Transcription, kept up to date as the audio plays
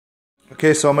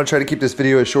Okay, so I'm going to try to keep this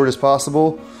video as short as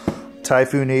possible.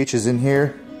 Typhoon H is in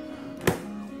here.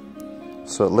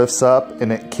 So it lifts up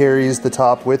and it carries the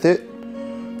top with it.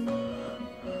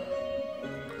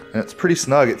 And it's pretty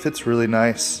snug, it fits really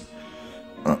nice.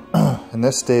 And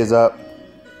this stays up.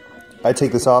 I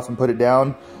take this off and put it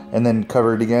down and then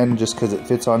cover it again just because it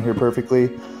fits on here perfectly.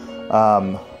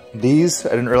 These, I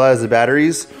didn't realize the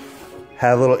batteries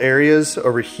have little areas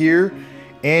over here,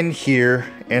 and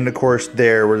of course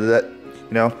there, where that,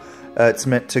 it's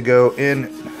meant to go in,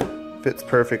 fits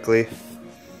perfectly.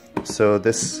 So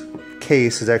this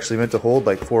case is actually meant to hold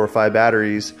like 4 or 5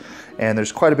 batteries, and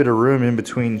there's quite a bit of room in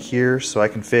between here, so I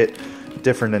can fit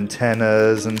different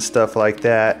antennas and stuff like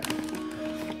that,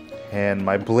 and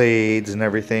my blades and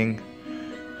everything.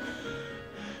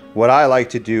 What I like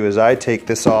to do is I take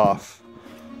this off.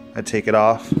 I take it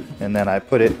off and then I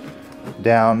put it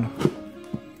down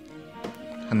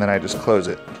and then I just close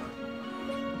it.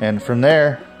 And from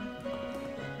there,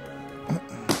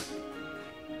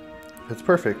 it's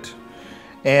perfect.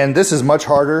 And this is much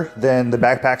harder than the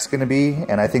backpack's gonna be,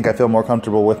 and I think I feel more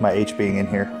comfortable with my H being in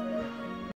here.